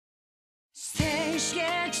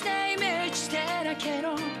け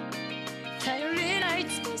ど頼りない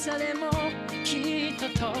翼でもきっと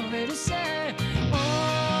飛べるさ Oh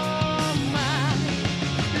my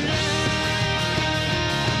love.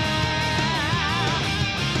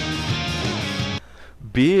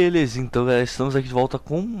 Beleza, então galera, estamos aqui de volta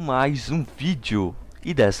com mais um vídeo.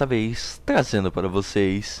 E dessa vez, trazendo para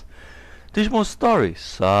vocês Digimon Story,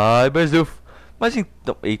 Cyber Sleuth. Mas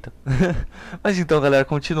então, eita. Mas então galera,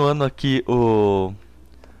 continuando aqui o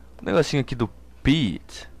negocinho aqui do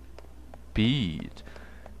Pete.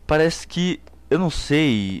 Parece que, eu não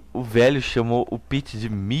sei, o velho chamou o Pete de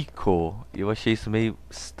Miko. E eu achei isso meio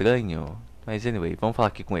estranho. Mas anyway, vamos falar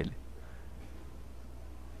aqui com ele.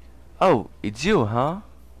 Oh, it's you, huh?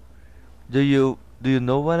 Do you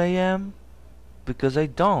know what I am? Because I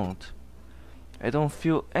don't. I don't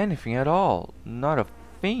feel anything at all. Not a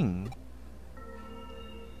thing.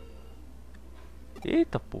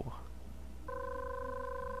 Eita porra.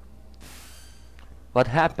 What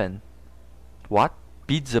happened? What?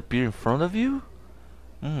 Beads appear in front of you?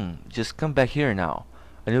 Just come back here now.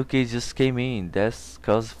 A new case just came in. That's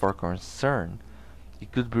cause for concern.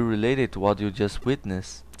 It could be related to what you just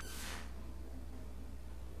witnessed.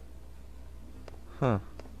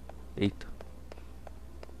 Eita.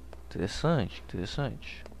 Interessante,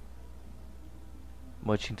 interessante.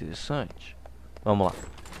 Muito interessante. Vamos lá.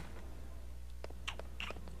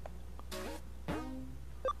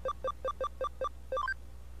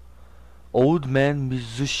 Old Man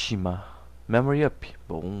Mizushima. Memory up.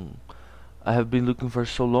 Bom. I have been looking for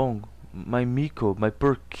so long. My Miko, my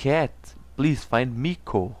poor cat. Please find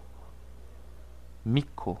Miko.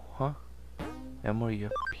 Miko, huh? Memory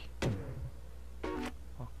up.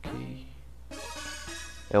 Ok.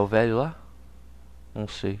 É o velho lá? Não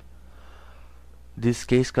sei. This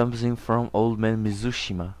case comes in from Old Man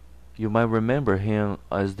Mizushima. You might remember him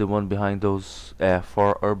as the one behind those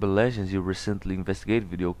 4 urban legends you recently investigated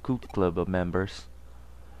with the occult club of members.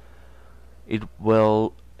 It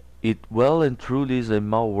well and truly is a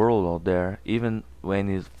small world out there, even when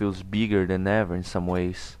it feels bigger than ever in some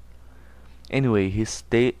ways. Anyway, he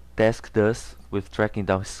tasked us with tracking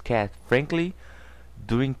down his cat. Frankly,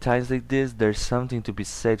 during times like this, there's something to be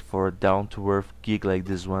said for a down-to-earth gig like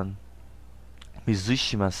this one.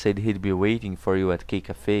 Mizushima said he'd be waiting for you at K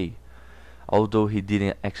Cafe, although he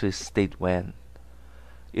didn't actually state when.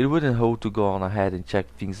 It wouldn't hold to go on ahead and check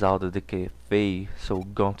things out at the cafe, so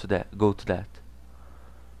go to that.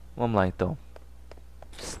 Vamos lá então.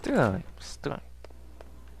 Estranho.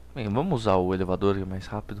 Bem, vamos usar o elevador que é mais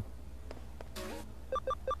rápido.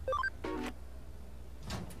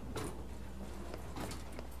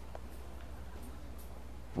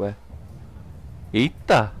 Ué.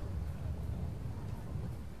 Eita!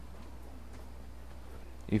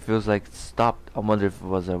 It feels like it stopped. I wonder if it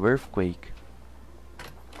was an earthquake.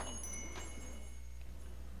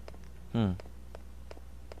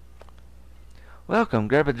 Welcome,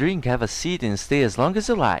 grab a drink, have a seat and stay as long as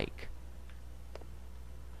you like.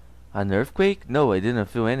 An earthquake? No, I didn't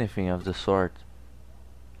feel anything of the sort.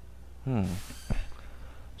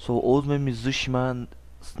 So Old Man Mizushima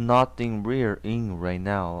is nothing rear in right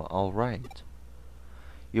now, alright.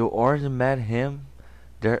 You already met him?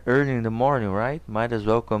 They're early in the morning, right? Might as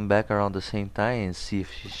well come back around the same time and see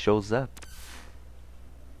if she shows up.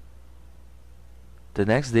 The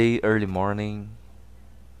next day, early morning.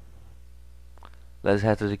 Let's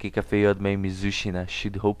head to the cafe old man Mizushina.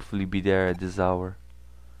 Should hopefully be there at this hour.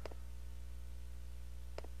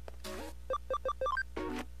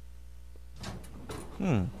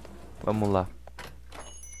 Vamos lá.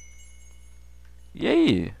 E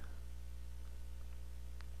aí?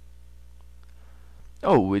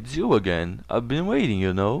 Oh, it's you again. I've been waiting,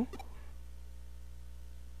 you know.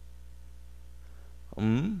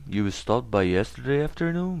 You stopped by yesterday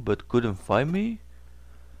afternoon, but couldn't find me?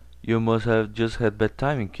 You must have just had bad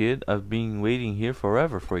timing, kid. I've been waiting here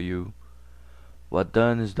forever for you. What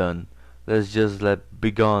done is done. Let's just let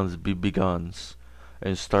bygones be bygones,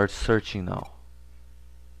 and start searching now.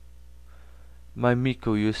 My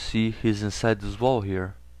Miko, you see, he's inside this wall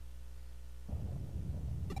here.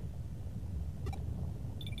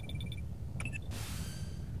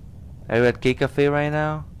 Are you at K Cafe right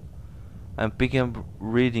now? I'm picking up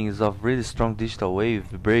readings of really strong digital wave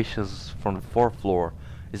vibrations from the 4th floor.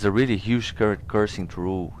 It's a really huge current coursing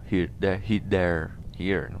through here,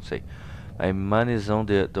 don't say. My money is on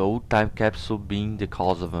the old time capsule being the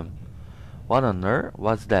cause of them. What on earth?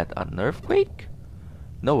 What's that? An earthquake?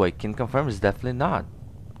 No, I can confirm it's definitely not.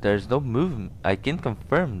 There's no movement. I can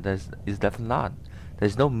confirm that it's definitely not.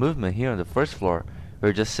 There's no movement here on the 1st floor.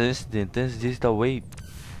 We're just sensing the intense digital wave.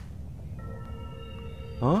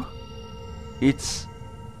 Huh? It's...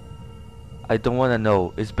 I don't wanna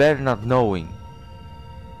know. It's better not knowing.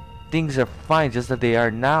 Things are fine just as they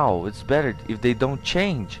are now. It's better if they don't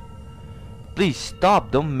change. Please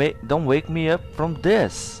stop. Don't wake me up from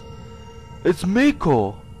this. It's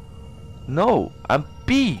Miko. No, I'm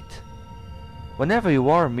Pete. Whenever you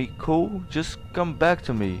are, Miko, just come back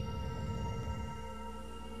to me.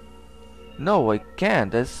 No, I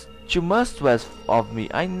can't. That's you must ask of me.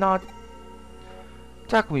 I'm not.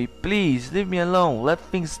 Takumi, please leave me alone. Let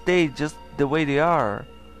things stay just the way they are.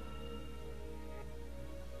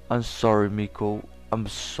 I'm sorry, Miko. I'm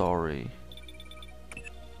sorry.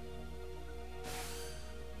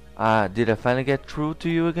 Did I finally get through to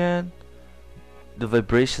you again? The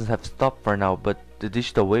vibrations have stopped for now, but the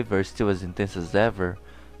digital waves are still as intense as ever.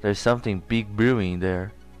 There's something big brewing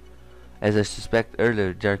there. As I suspect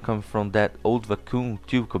earlier, they are coming from that old vacuum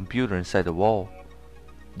tube computer inside the wall.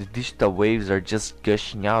 The digital waves are just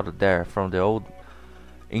gushing out of there from the old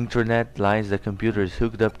internet lines the computer is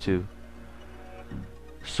hooked up to.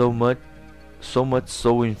 So much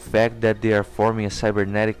so in fact that they are forming a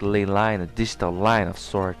cybernetic ley line, a digital line of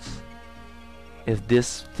sorts. If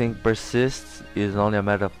this thing persists, it is only a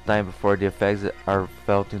matter of time before the effects are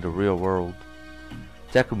felt in the real world.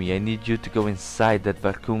 Takumi, I need you to go inside that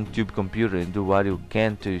vacuum tube computer and do what you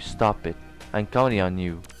can to stop it. I'm counting on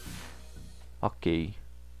you. Ok.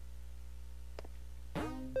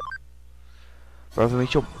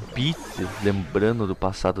 Provavelmente é o Pete lembrando do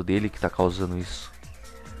passado dele que tá causando isso.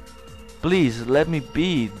 Please, let me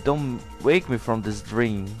be. Don't wake me from this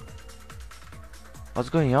dream. What's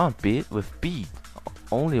going on, Pete? With Pete?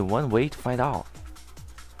 Only one way to find out.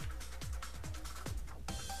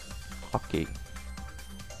 Ok.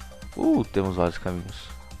 Temos vários caminhos.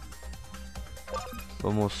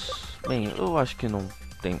 Vamos... Bem, eu acho que não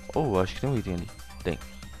tem... acho que tem um item ali. Tem.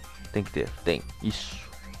 Tem que ter. Tem. Isso.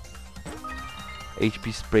 HP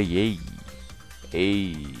Spray.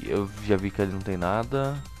 Ei. Eu já vi que ali não tem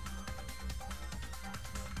nada.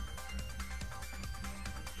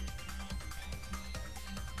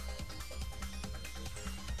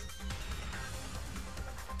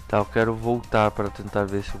 Tá, eu quero voltar para tentar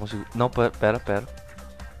ver se eu consigo... Não, pera.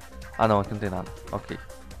 Ah não, aqui não tem nada. Ok.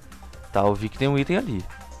 Tá, eu vi que tem um item ali.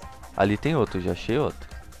 Ali tem outro, eu já achei outro.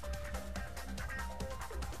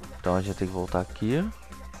 Então a gente tem que voltar aqui.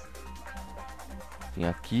 Tem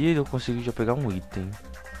aqui e eu consigo já pegar um item.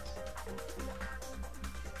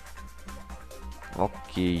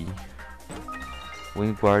 Ok.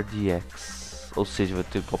 Wingguard X. Ou seja, vai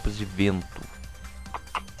ter golpes de vento.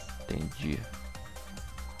 Entendi.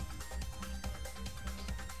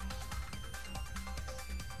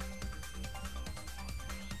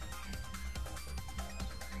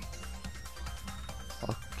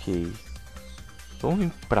 Ok. Vamos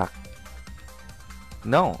vir pra...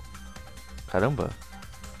 Não. Caramba.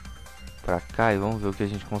 Pra cá e vamos ver o que a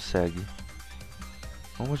gente consegue.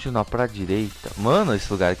 Vamos continuar pra direita. Mano,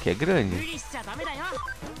 esse lugar aqui é grande.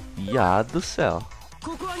 Ia do céu.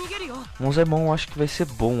 Um Zemon acho que vai ser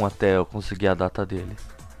bom até eu conseguir a data dele.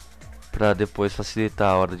 Pra depois facilitar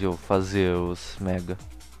a hora de eu fazer os mega.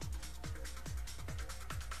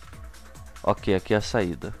 Ok, aqui é a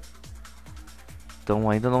saída. Então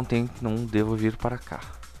ainda não devo vir para cá.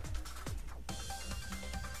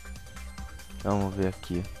 Vamos ver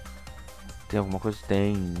aqui. Tem alguma coisa?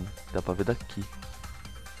 Tem. Dá pra ver daqui.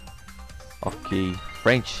 Ok.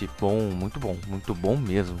 Friendship, bom, muito bom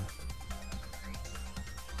mesmo.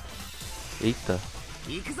 Eita.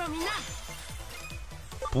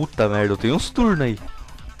 Puta merda, eu tenho uns turnos aí.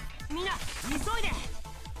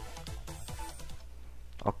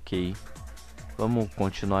 Ok. Vamos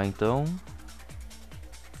continuar então.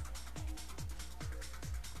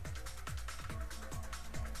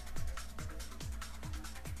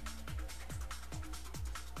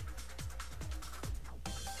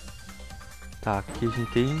 Tá, aqui a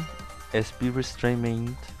gente tem SP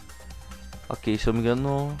Restrainment. Ok, se eu não me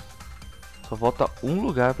engano, só falta um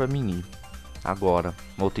lugar pra mim ir. Agora,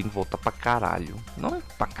 eu tenho que voltar pra caralho. Não é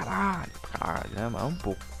pra caralho, né? Mas um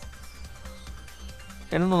pouco.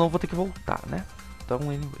 Eu não vou ter que voltar, né? Então,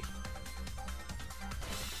 anyway.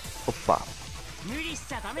 Opa.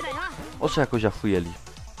 Ou será que eu já fui ali?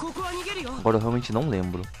 Agora eu realmente não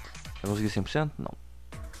lembro. Eu consegui 100%? Não.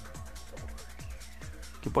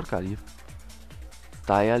 Que porcaria.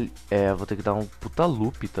 Tá, vou ter que dar um puta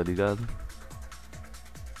loop, tá ligado?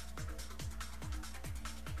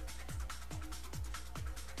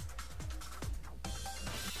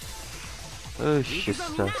 Oxi,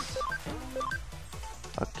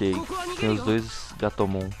 ok, tem os dois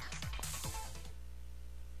Gatomon.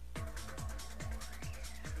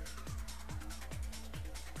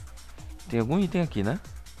 Tem algum item aqui, né?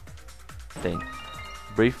 Tem.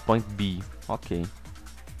 Brave Point B. Ok.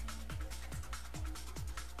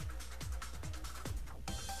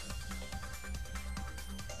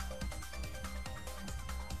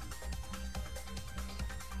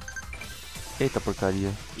 Eita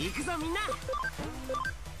porcaria.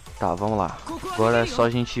 Tá, vamos lá. Agora é só a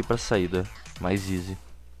gente ir pra saída. Mais easy.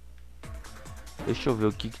 Deixa eu ver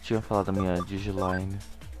o que tinha falado da minha Digiline.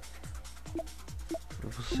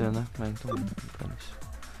 Foi você, né? Então,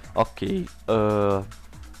 ok.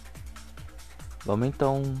 Vamos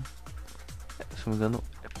então. Se não me engano,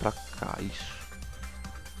 é pra cá, isso.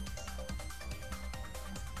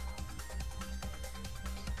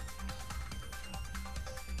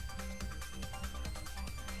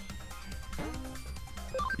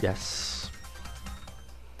 Yes.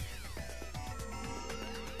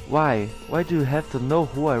 Why? Why do you have to know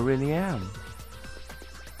who I really am?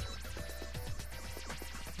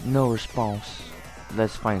 No response.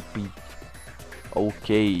 Let's find Pete.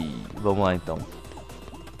 Ok, vamos lá então.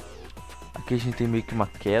 Aqui a gente tem meio que uma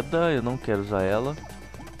queda, eu não quero usar ela.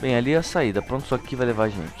 Bem, ali é a saída, pronto, isso aqui vai levar a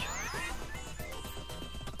gente.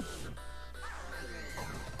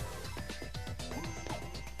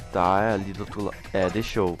 Tá, é ali do outro lado. É,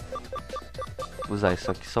 deixa eu usar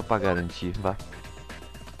isso aqui só pra garantir, vá.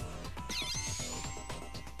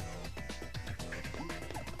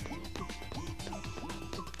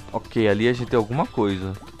 Ok, ali a gente tem alguma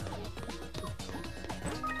coisa.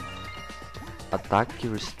 Ataque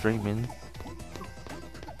Restrainment.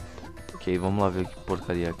 Ok, vamos lá ver que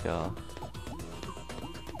porcaria é aquela.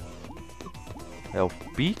 É o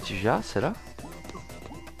Pete já? Será?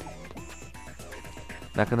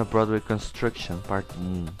 Nakano Broadway Construction, Part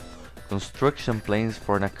 1. Construction plans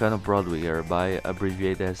for Nakano Broadway are by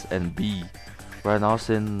abbreviated as NB. Were announced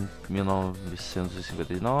in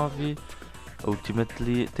 1959,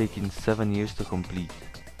 ultimately taking 7 years to complete.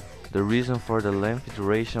 The reason for the lengthy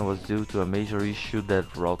duration was due to a major issue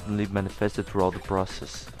that routinely manifested throughout the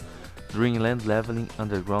process. During land leveling,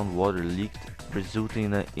 underground water leaked, resulting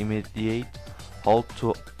in an immediate halt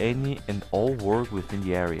to any and all work within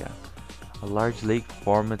the area. A large lake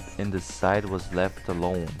formed and the site was left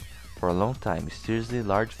alone. For a long time, mysteriously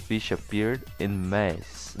large fish appeared in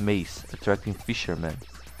maze, attracting fishermen.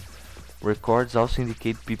 Records also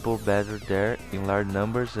indicate people gathered there in large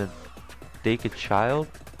numbers and take a child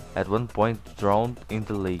at one point drowned in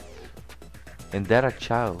the lake. And that a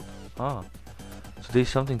child? Ah. Today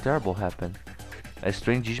something terrible happened. A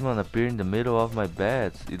strange Digimon appeared in the middle of my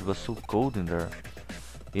bed. It was so cold in there.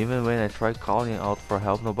 Even when I tried calling out for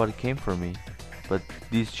help, nobody came for me. But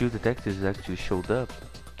these two detectives actually showed up.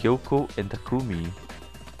 Kyoko and Takumi.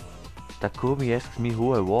 Takumi asked me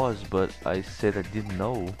who I was, but I said I didn't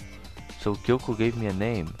know. So Kyoko gave me a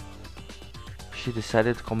name. She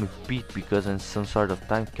decided to call me Pete because I'm some sort of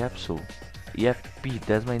time capsule. Yeah, Pete,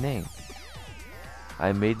 that's my name.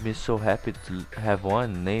 I made me so happy to have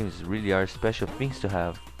one. Names really are special things to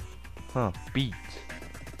have. Huh, Pete.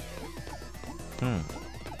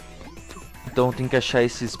 Então tem que achar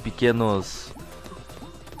esses pequenos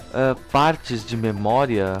partes de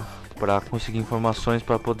memória para conseguir informações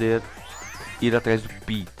para poder ir atrás do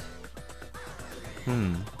Pete.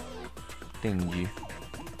 Entendi.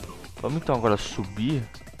 Vamos então agora subir.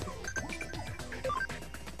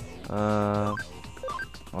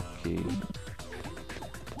 Ok.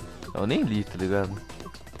 Eu nem li, tá ligado?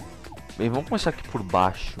 Bem, vamos começar aqui por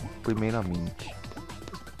baixo, primeiramente.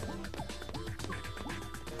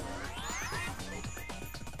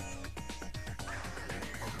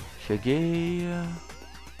 Cheguei.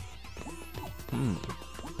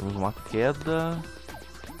 Temos uma queda.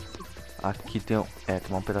 Aqui tem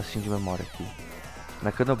um pedacinho de memória aqui.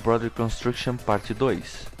 Nakano Broadway Construction Parte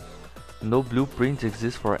 2. No blueprint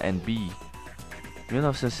exists for NB.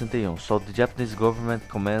 1961, so the Japanese government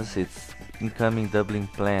commenced its incoming doubling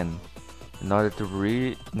plan in order to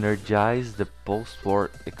re-energize the post-war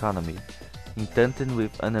economy. In tandem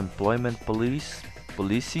with unemployment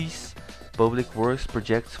policies, public works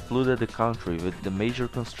projects flooded the country, with the major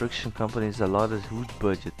construction companies allotted huge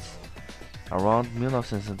budgets. Around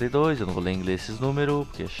 1962, eu não vou ler em inglês esses números,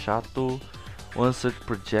 porque é chato. One such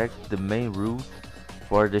project, the main route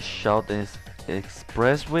for the Southern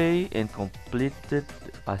Expressway, and completed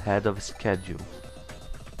ahead of schedule.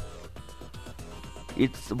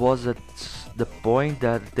 It was at the point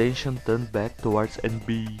that attention turned back towards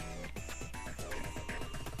NB.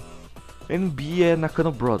 NB é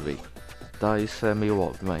Nakano Broadway, tá? Isso é meio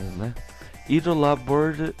óbvio, mas, né? Either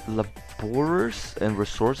laborers and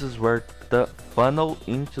resources were funneled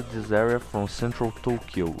into this area from central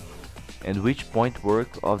Tokyo, at which point work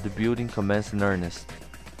of the building commenced in earnest.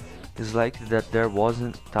 It's likely that there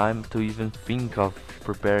wasn't time to even think of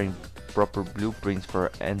preparing proper blueprints for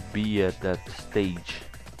NB at that stage.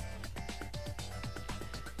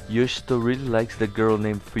 Yoshito really likes the girl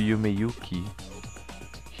named Fuyume Yuki.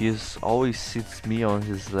 He always sits me on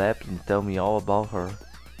his lap and tell me all about her.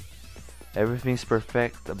 Everything's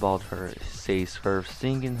perfect about her. He says her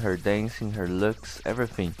singing, her dancing, her looks,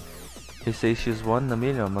 everything. He says she's 1 in a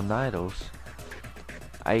million among idols.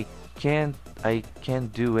 I can't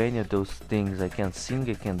do any of those things. I can't sing,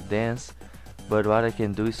 I can't dance, but what I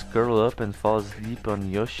can do is curl up and fall asleep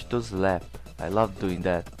on Yoshito's lap. I love doing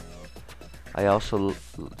that. I also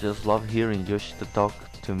just love hearing Yoshito talk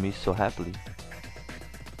to me so happily.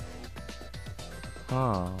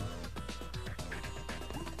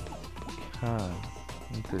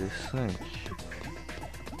 Interessante.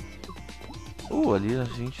 Ali a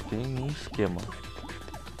gente tem um esquema.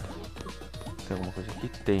 Tem alguma coisa aqui?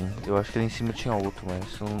 Tem. Eu acho que ali em cima tinha outro,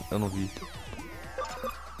 mas eu não vi.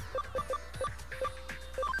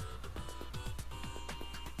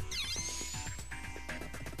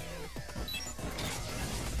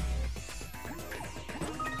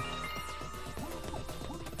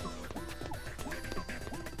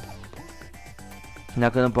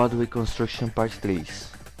 Nakano-Broadway Construction Part 3.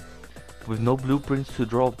 With no blueprints to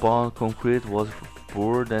draw upon, concrete was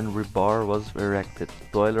poured and rebar was erected.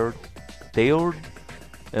 Tailored,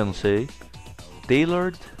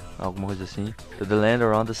 alguma coisa assim, to the land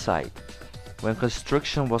around the site. When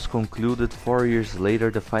construction was concluded 4 years later,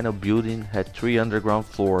 the final building had 3 underground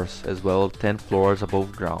floors, as well as 10 floors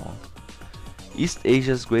above ground. East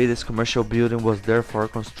Asia's greatest commercial building was therefore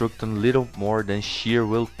constructed little more than sheer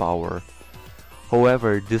willpower.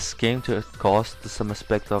 However, this came to a cost to some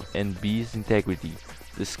aspect of NB's integrity.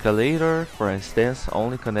 The escalator, for instance,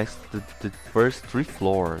 only connects the first 3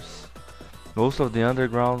 floors. Most of the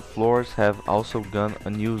underground floors have also gone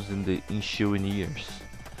unused in the ensuing years.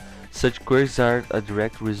 Such quirks are a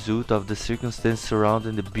direct result of the circumstances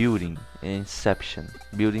surrounding the building's inception.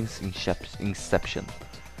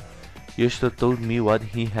 Yoshito told me what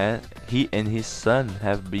he and his son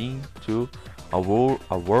have been to a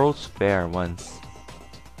World's Fair once.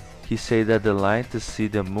 He said that the line to see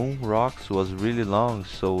the moon rocks was really long,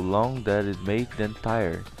 so long that it made them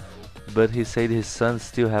tired. But he said his sons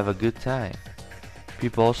still have a good time.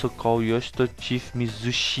 People also call Yoshito Chief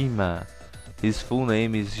Mizushima. His full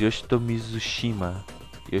name is Yoshito Mizushima.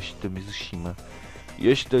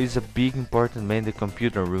 Yoshito is a big important man in the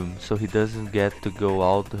computer room, so he doesn't get to go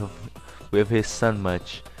out with his son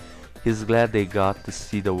much. He's glad they got to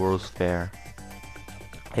see the World's Fair.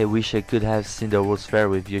 I wish I could have seen the World's Fair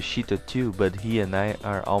with Yoshito too, but he and I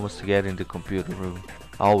are almost together in the computer room.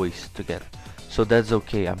 Always together. So that's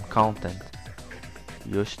okay, I'm content.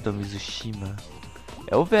 Yoshito Mizushima.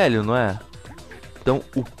 É o velho, não é? Então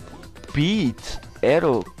o Pete era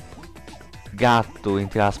o gato,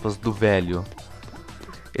 entre aspas, do velho.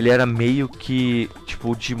 Ele era meio que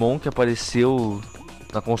tipo o Digimon que apareceu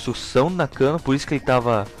na construção da Nakano, por isso que ele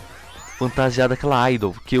tava fantasiado daquela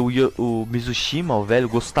idol, porque o Mizushima, o velho,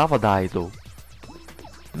 gostava da idol.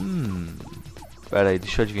 Pera aí,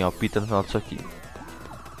 deixa eu adivinhar, o Pita no final disso aqui.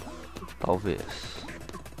 Talvez.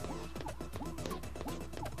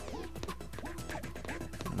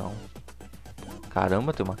 Não.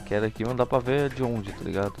 Caramba, tem uma queda aqui, não dá pra ver de onde, tá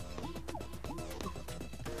ligado?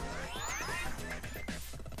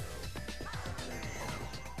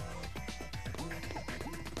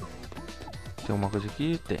 Tem alguma coisa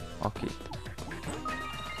aqui? Tem, ok.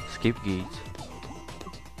 Escape Gate.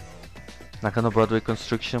 Nakano-Broadway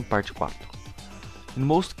Construction Part 4. In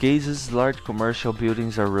most cases, large commercial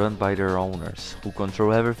buildings are run by their owners, who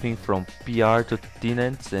control everything from PR to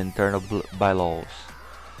tenants and internal bylaws.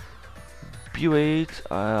 B8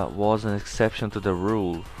 was an exception to the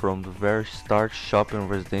rule. From the very start, shopping and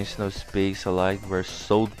residential space alike were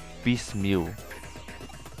sold piecemeal.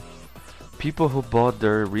 People who bought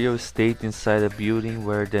their real estate inside a building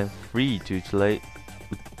were then free to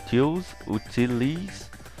utilize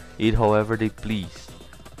it however they pleased.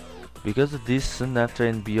 Because of this, soon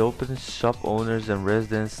after NB opened, shop owners and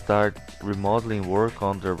residents start remodeling work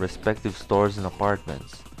on their respective stores and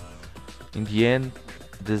apartments. In the end,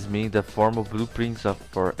 this means that formal blueprints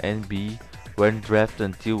for NB weren't drafted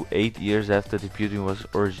until 8 years after the building was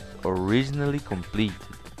originally completed.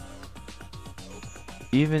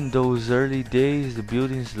 Even those early days, the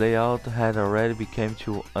building's layout had already become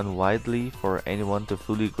too unwieldy for anyone to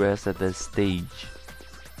fully grasp at that stage.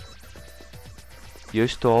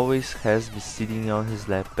 Yoshito always has been sitting on his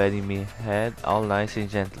lap, patting my head all nice and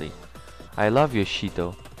gently. I love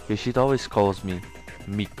Yoshito. Yoshito always calls me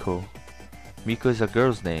Miko. Miko is a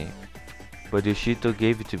girl's name. but Yoshito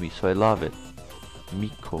gave it to me, so I love it.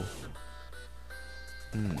 Miko.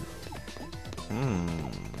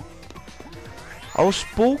 Aos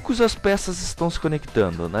poucos as peças estão se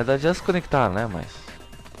conectando. Na verdade já se conectaram, né? Mas...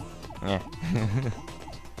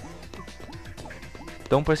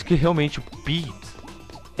 Então parece que realmente o Pete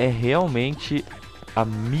é realmente a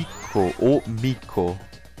Miko, ou Miko.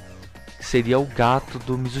 Que seria o gato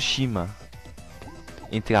do Mizushima.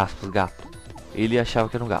 Entre aspas, gato. Ele achava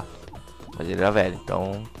que era um gato, mas ele era velho,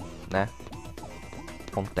 então, né?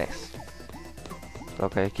 Acontece.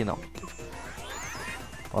 Troca aqui não.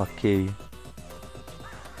 Ok.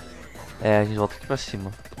 A gente volta aqui pra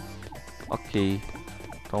cima. Ok.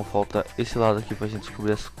 Então falta esse lado aqui pra gente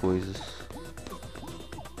descobrir as coisas.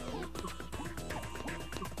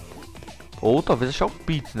 Ou talvez achar o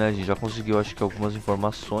Pete, né? A gente já conseguiu, acho que algumas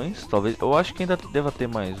informações. Talvez, eu acho que ainda deva ter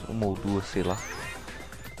mais uma ou duas, sei lá.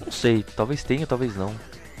 Não sei, talvez tenha, talvez não.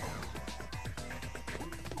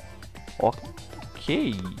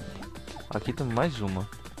 Ok. Aqui tem mais uma.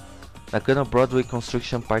 Nakano Broadway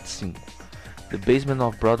Construction Part 5. The basement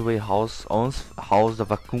of Broadway House once housed a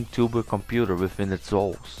vacuum tube computer within its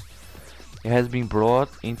walls. It has been brought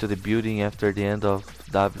into the building after the end of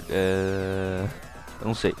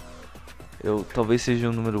não sei. Talvez seja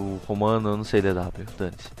um número romano, eu não sei DW,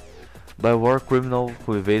 dane-se. By a war criminal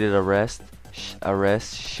who evaded arrest,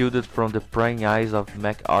 shielded from the prying eyes of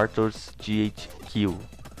MacArthur's GHQ.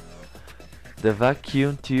 The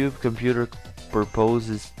vacuum tube computer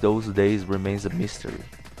purposes those days remains a mystery.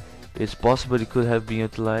 It's possible it could have been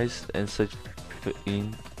utilized and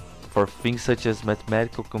for things such as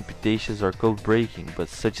mathematical computations or code breaking, but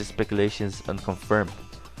such a speculation is unconfirmed.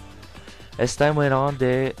 As time went on,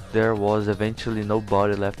 there was eventually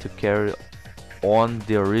nobody left to carry on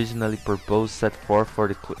the originally proposed set forth for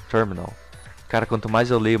the terminal. Cara, quanto mais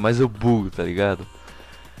eu leio, mais eu bugo, tá ligado?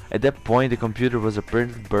 At that point, the computer was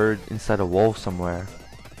apparently buried inside a wall somewhere.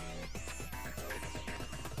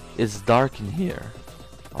 It's dark in here.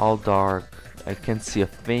 All dark. I can't see a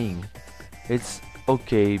thing. It's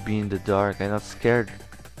okay being in the dark. I'm not scared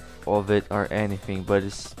of it or anything, but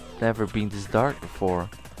it's never been this dark before.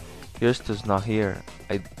 Yoshito's not here.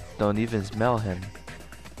 I don't even smell him.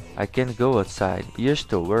 I can't go outside.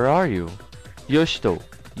 Yoshito, where are you? Yoshito!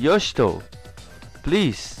 Yoshito!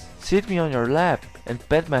 Please, sit me on your lap and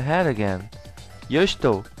pet my head again.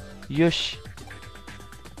 Yoshito! Yoshito.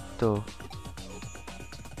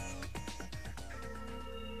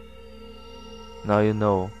 Now you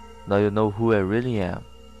know who I really am.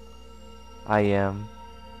 I am.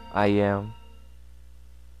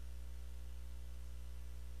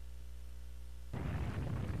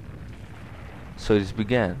 So this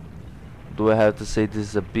began. Do I have to say this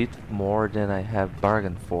is a bit more than I have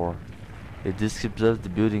bargained for? If this keeps up, the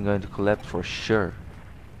building going to collapse for sure.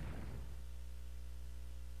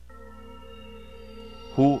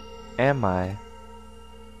 Who am I?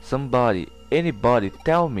 Somebody, anybody,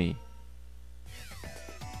 tell me.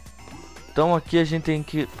 Então aqui a gente tem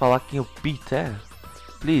que falar quem o Pete é.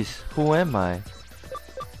 Please, who am I?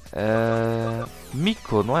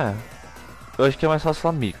 Miko, não é? Eu acho que é mais fácil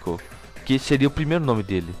falar Miko, que seria o primeiro nome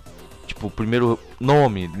dele. Tipo, o primeiro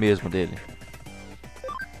nome mesmo dele.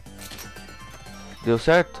 Deu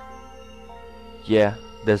certo? Yeah,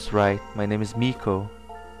 that's right. My name is Miko.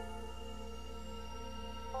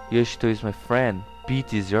 Yoshito is my friend.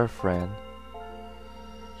 Pete is your friend.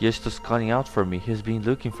 Yoshito's calling out for me. He's been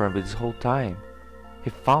looking for me this whole time. He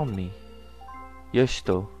found me.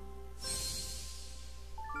 Yoshito.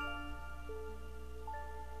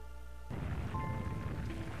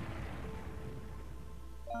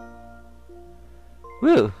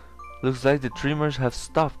 Well, looks like the tremors have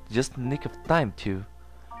stopped just in the nick of time too.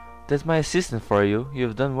 That's my assistant for you.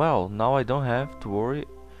 You've done well. Now I don't have to worry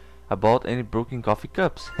about any broken coffee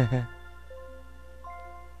cups.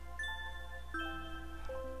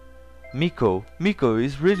 Miko,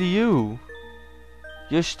 it's really you!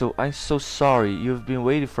 Yoshito, I'm so sorry. You've been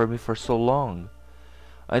waiting for me for so long.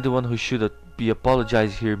 I'm the one who should be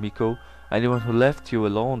apologizing here, Miko. I'm the one who left you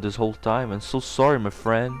alone this whole time. I'm so sorry, my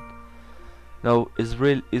friend. No,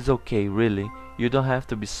 it's okay, really. You don't have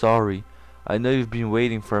to be sorry. I know you've been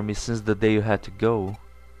waiting for me since the day you had to go.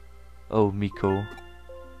 Oh, Miko.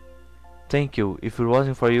 Thank you. If it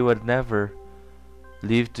wasn't for you, I'd never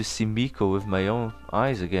live to see Miko with my own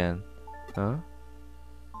eyes again. Huh?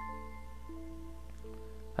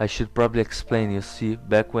 I should probably explain. You see,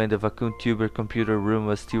 back when the vacuum tuber computer room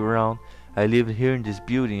was still around, I lived here in this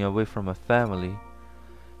building away from my family.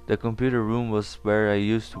 The computer room was where I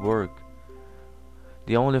used to work.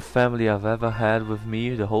 The only family I've ever had with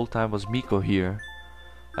me the whole time was Miko here.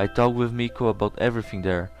 I talked with Miko about everything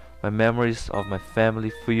there. My memories of my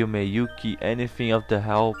family, Fuyume, Yuki, anything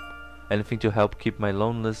to help keep my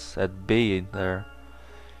loneliness at bay in there.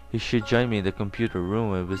 He should join me in the computer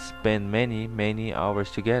room, and we spent many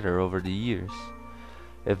hours together over the years.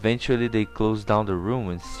 Eventually they closed down the room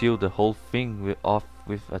and sealed the whole thing off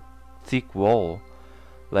with a thick wall,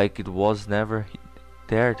 like it was never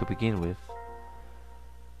there to begin with.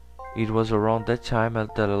 It was around that time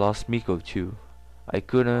that I lost Miko too. I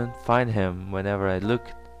couldn't find him whenever I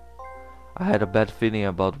looked. I had a bad feeling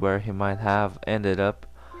about where he might have ended up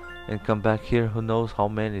and come back here who knows how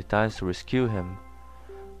many times to rescue him.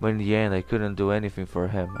 But in the end I couldn't do anything for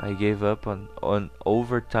him. I gave up on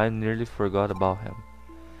overtime, nearly forgot about him.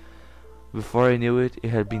 Before I knew it, it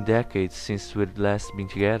had been decades since we'd last been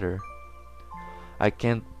together. I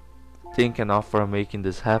can't thank enough for making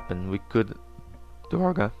this happen. We couldn't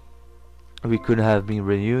have been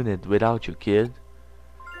reunited without you, kid.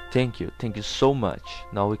 Thank you so much.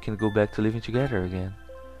 Now we can go back to living together again.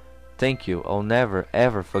 Thank you, I'll never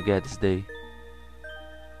ever forget this day.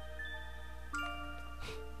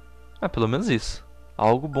 Pelo menos isso.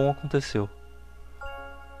 Algo bom aconteceu.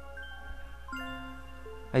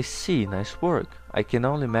 I see, nice work. I can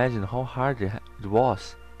only imagine how hard it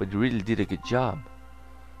was, but you really did a good job.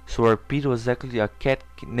 So our Pete was actually a cat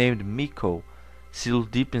named Miko, sealed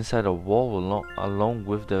deep inside a wall along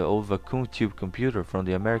with the old vacuum tube computer from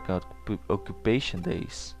the American occupation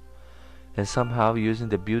days. And somehow, using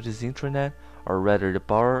the building's internet, or rather the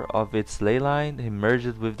power of its ley line, he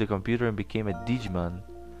merged with the computer and became a Digimon.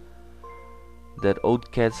 That old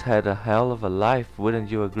cat's had a hell of a life, wouldn't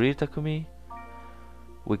you agree, Takumi?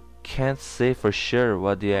 We can't say for sure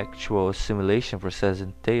what the actual assimilation process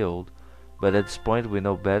entailed, but at this point we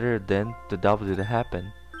know better than to doubt it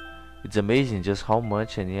happened. It's amazing just how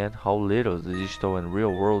much and yet how little the digital and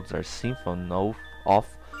real worlds are seen off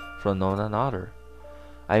from one another.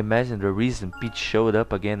 I imagine the reason Pete showed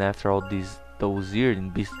up again after all those years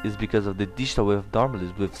is because of the digital way of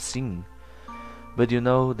anomalies we've seen. But you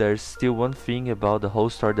know, there's still one thing about the whole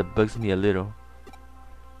story that bugs me a little.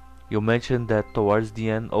 You mentioned that towards the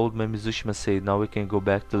end, old man Mizushima said now we can go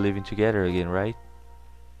back to living together again, right?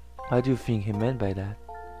 What do you think he meant by that?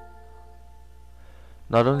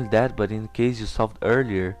 Not only that, but in the case you solved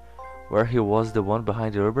earlier, where he was the one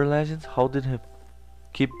behind the urban legends, how did he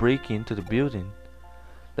keep breaking into the building?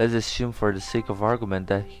 Let's assume for the sake of argument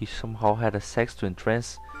that he somehow had a sex to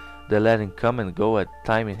entrance that let him come and go at the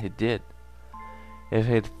time he did. If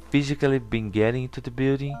he had physically been getting into the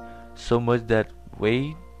building so much that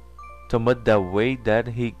way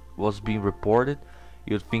that he was being reported,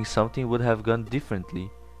 you'd think something would have gone differently,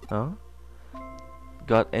 huh?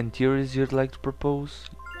 Got any theories you'd like to propose?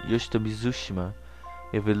 Yoshito Mizushima.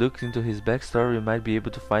 If we look into his backstory, we might be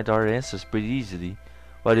able to find our answers pretty easily.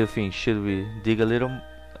 What do you think? Should we dig a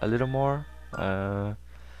little more?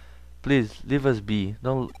 Please leave us be.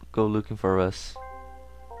 Don't go looking for us.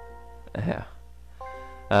 Yeah.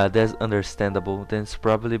 That's understandable. Then it's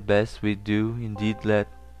probably best we do indeed let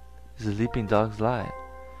sleeping dogs lie.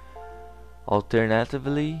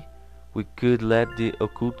 Alternatively, we could let the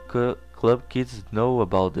occult club kids know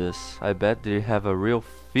about this. I bet they have a real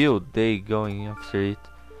field day going after it.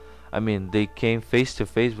 I mean, they came face to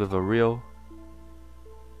face with a real...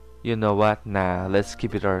 You know what? Nah, let's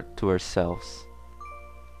keep it to ourselves.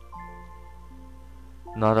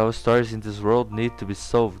 Not all stories in this world need to be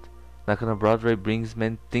solved. Nakano Broadway brings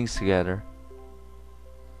many things together.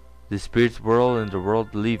 The spirit world and the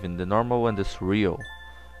world living, the normal and the surreal,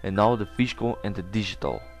 and now the physical and the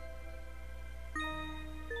digital.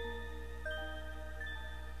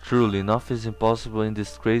 Truly, nothing is impossible in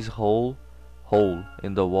this crazy hole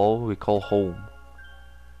in the wall we call home.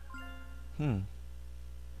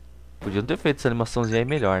 Podiam ter feito essa animaçãozinha aí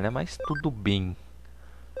melhor, né? Mas tudo bem.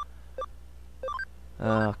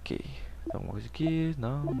 Ok. Tem alguma coisa aqui?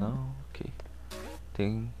 Não. Ok.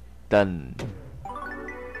 Tem... Done.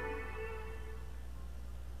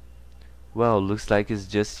 Well, looks like it's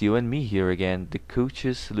just you and me here again. The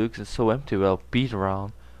coaches look so empty without Pete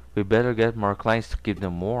around. We better get more clients to keep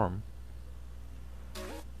them warm.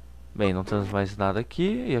 Bem, não temos mais nada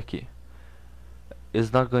aqui. E aqui?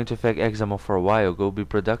 It's not going to affect Examon for a while. Go be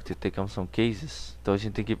productive, take on some cases. Então a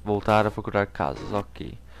gente tem que voltar a procurar casos.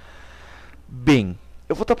 Ok. Bem,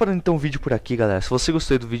 eu vou estar parando então o vídeo por aqui, galera. Se você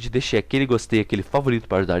gostou do vídeo, deixe aquele gostei, aquele favorito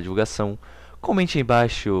para ajudar a divulgação. Comente aí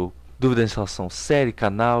embaixo dúvidas em relação à série,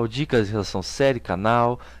 canal, dicas em relação à série,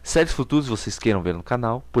 canal, séries futuras que vocês queiram ver no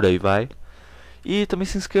canal, por aí vai. E também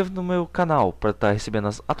se inscreva no meu canal para estar recebendo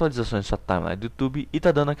as atualizações da sua timeline do YouTube e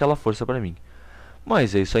tá dando aquela força para mim.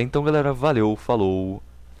 Mas é isso aí então, galera. Valeu, falou,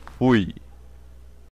 fui!